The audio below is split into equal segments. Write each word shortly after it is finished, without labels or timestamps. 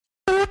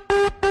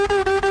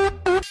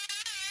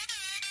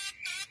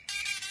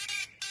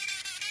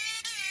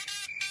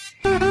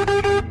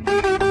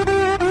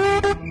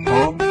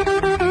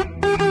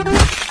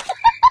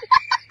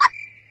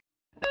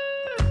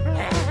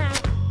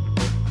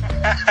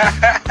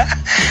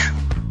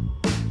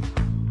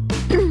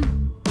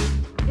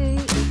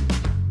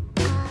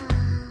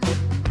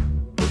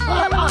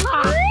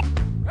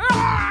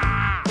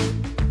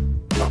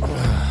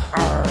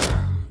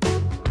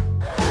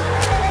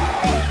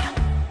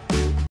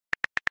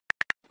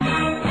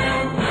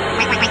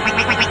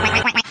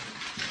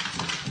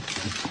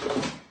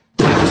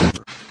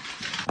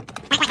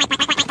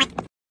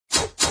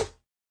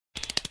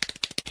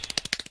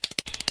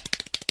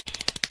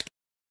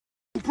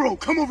Bro,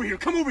 come over here,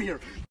 come over here.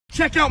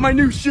 Check out my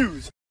new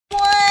shoes.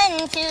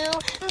 1, 2,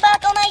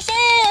 buckle my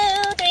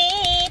shoe.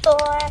 3, 4,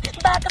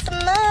 buckle some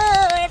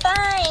more.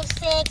 5,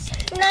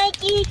 6,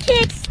 Nike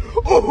kicks.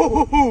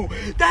 Oh,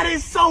 that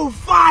is so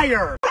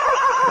fire!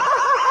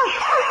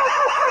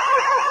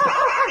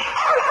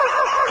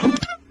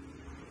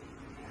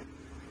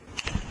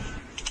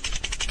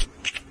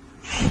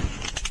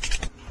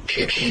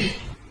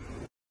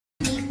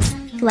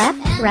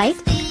 Left, right.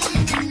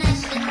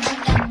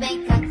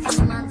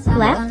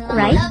 Left,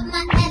 right.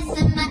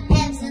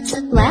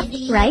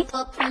 Left, right.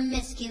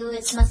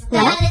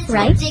 Left,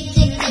 right.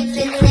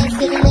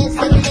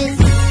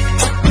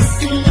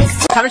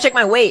 Time to check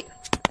my weight.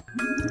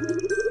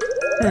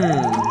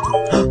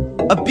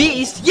 A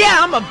beast? Yeah,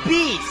 I'm a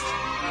beast!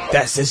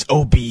 That says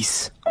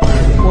obese.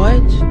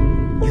 What?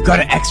 You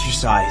gotta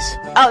exercise.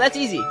 Oh, that's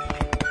easy.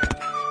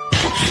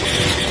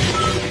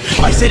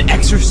 I said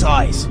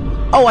exercise.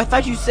 Oh, I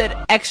thought you said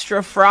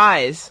extra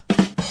fries.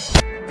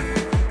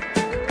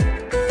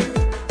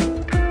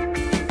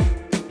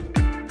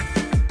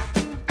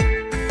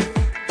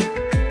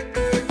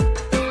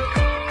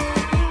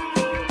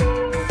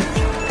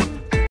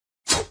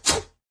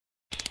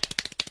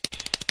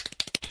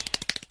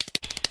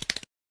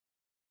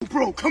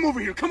 Bro, come over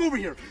here, come over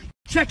here.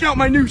 Check out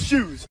my new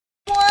shoes.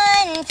 1,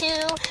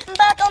 2,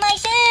 buckle my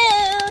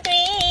shoe.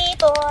 3,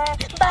 4,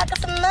 buckle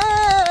some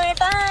more.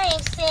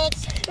 5,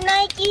 6,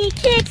 Nike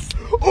kicks.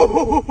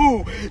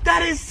 Oh,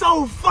 that is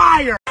so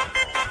fire!